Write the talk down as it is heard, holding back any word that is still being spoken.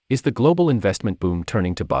Is the global investment boom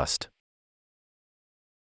turning to bust?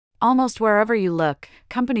 Almost wherever you look,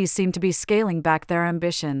 companies seem to be scaling back their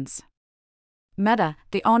ambitions. Meta,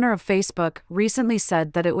 the owner of Facebook, recently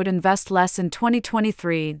said that it would invest less in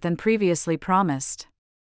 2023 than previously promised.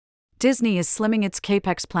 Disney is slimming its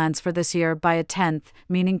capex plans for this year by a tenth,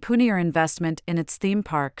 meaning punier investment in its theme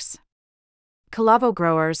parks. Calavo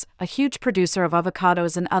Growers, a huge producer of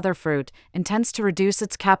avocados and other fruit, intends to reduce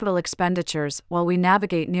its capital expenditures while we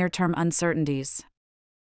navigate near-term uncertainties.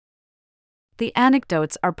 The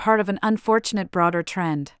anecdotes are part of an unfortunate broader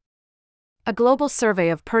trend. A global survey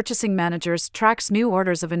of purchasing managers tracks new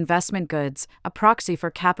orders of investment goods, a proxy for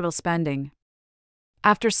capital spending.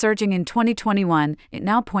 After surging in 2021, it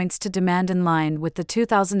now points to demand in line with the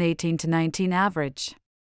 2018-19 average.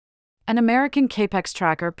 An American capex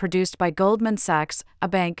tracker produced by Goldman Sachs, a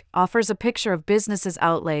bank, offers a picture of businesses'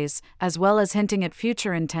 outlays, as well as hinting at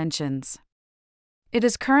future intentions. It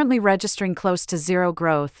is currently registering close to zero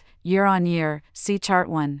growth, year-on-year, see Chart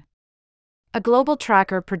 1. A global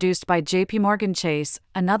tracker produced by JPMorgan Chase,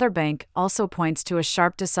 another bank, also points to a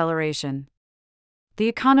sharp deceleration. The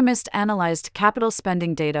Economist analyzed capital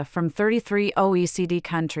spending data from 33 OECD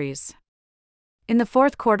countries. In the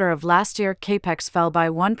fourth quarter of last year, capex fell by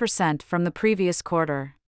 1% from the previous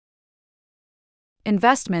quarter.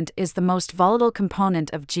 Investment is the most volatile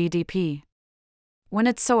component of GDP. When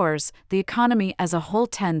it soars, the economy as a whole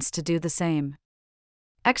tends to do the same.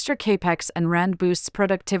 Extra capex and rand boosts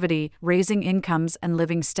productivity, raising incomes and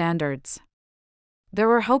living standards. There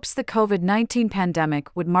were hopes the COVID-19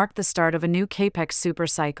 pandemic would mark the start of a new capex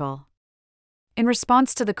supercycle. In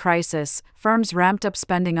response to the crisis, firms ramped up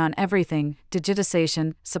spending on everything: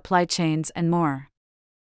 digitization, supply chains, and more.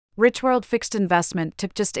 Rich World fixed investment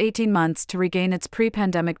took just 18 months to regain its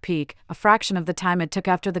pre-pandemic peak, a fraction of the time it took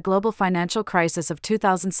after the global financial crisis of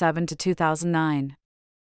 2007 to 2009.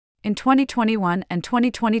 In 2021 and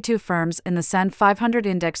 2022, firms in the SAN 500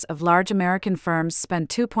 index of large American firms spent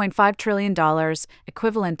 $2.5 trillion,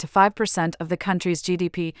 equivalent to 5% of the country's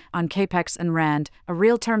GDP, on capex and rand, a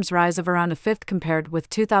real terms rise of around a fifth compared with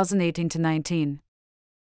 2018-19.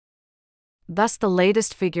 Thus, the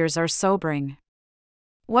latest figures are sobering.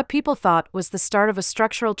 What people thought was the start of a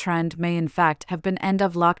structural trend may in fact have been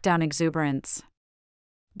end-of-lockdown exuberance.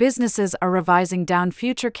 Businesses are revising down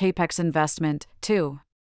future capex investment, too.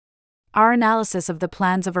 Our analysis of the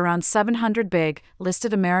plans of around 700 big,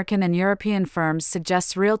 listed American and European firms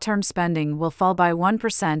suggests real-term spending will fall by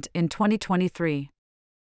 1% in 2023.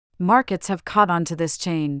 Markets have caught on to this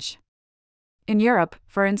change. In Europe,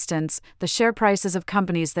 for instance, the share prices of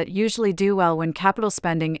companies that usually do well when capital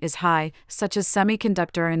spending is high, such as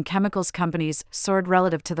semiconductor and chemicals companies, soared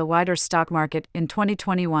relative to the wider stock market in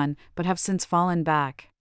 2021, but have since fallen back.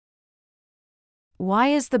 Why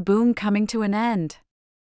is the boom coming to an end?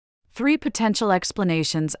 3 potential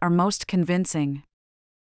explanations are most convincing.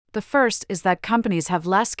 The first is that companies have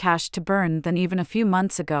less cash to burn than even a few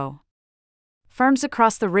months ago. Firms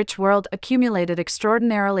across the rich world accumulated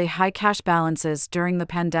extraordinarily high cash balances during the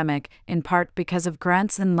pandemic, in part because of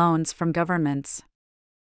grants and loans from governments.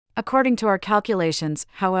 According to our calculations,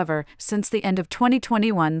 however, since the end of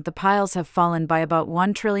 2021, the piles have fallen by about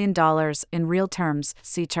 $1 trillion in real terms,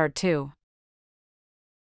 see Chart 2.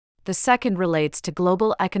 The second relates to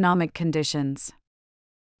global economic conditions.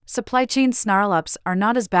 Supply chain snarl-ups are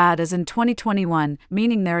not as bad as in 2021,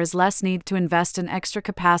 meaning there is less need to invest in extra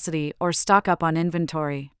capacity or stock up on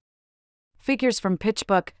inventory. Figures from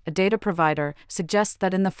PitchBook, a data provider, suggest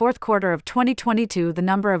that in the fourth quarter of 2022 the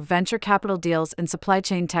number of venture capital deals in supply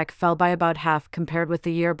chain tech fell by about half compared with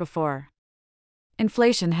the year before.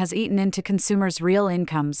 Inflation has eaten into consumers' real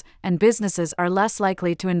incomes, and businesses are less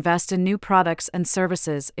likely to invest in new products and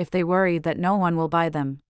services if they worry that no one will buy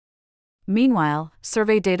them. Meanwhile,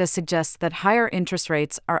 survey data suggests that higher interest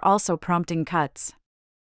rates are also prompting cuts.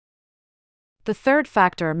 The third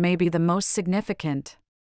factor may be the most significant.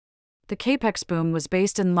 The capex boom was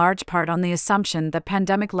based in large part on the assumption that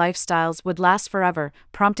pandemic lifestyles would last forever,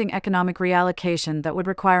 prompting economic reallocation that would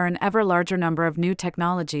require an ever larger number of new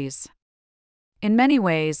technologies. In many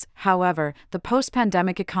ways, however, the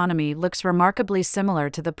post-pandemic economy looks remarkably similar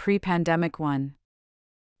to the pre-pandemic one.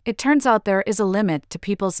 It turns out there is a limit to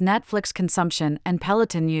people's Netflix consumption and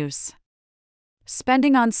Peloton use.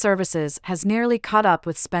 Spending on services has nearly caught up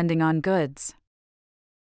with spending on goods.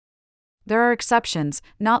 There are exceptions,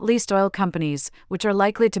 not least oil companies, which are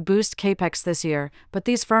likely to boost capex this year, but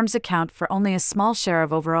these firms account for only a small share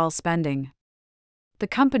of overall spending. The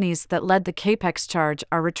companies that led the capex charge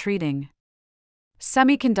are retreating.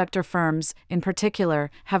 Semiconductor firms, in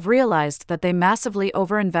particular, have realized that they massively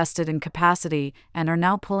overinvested in capacity and are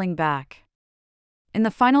now pulling back. In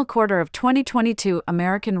the final quarter of 2022,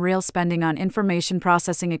 American real spending on information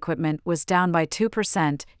processing equipment was down by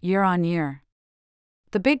 2% year-on-year.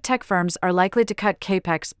 The big tech firms are likely to cut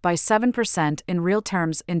capex by 7% in real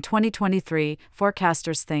terms in 2023,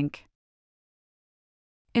 forecasters think.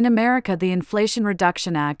 In America, the Inflation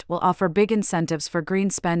Reduction Act will offer big incentives for green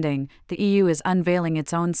spending. The EU is unveiling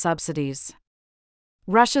its own subsidies.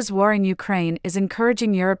 Russia's war in Ukraine is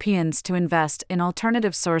encouraging Europeans to invest in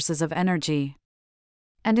alternative sources of energy.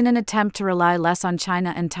 And in an attempt to rely less on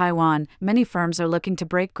China and Taiwan, many firms are looking to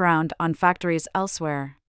break ground on factories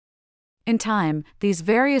elsewhere. In time, these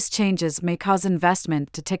various changes may cause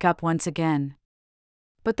investment to tick up once again.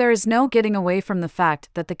 But there is no getting away from the fact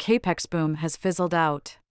that the capex boom has fizzled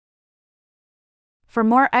out. For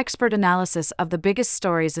more expert analysis of the biggest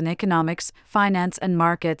stories in economics, finance, and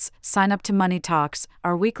markets, sign up to Money Talks,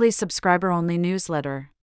 our weekly subscriber-only newsletter.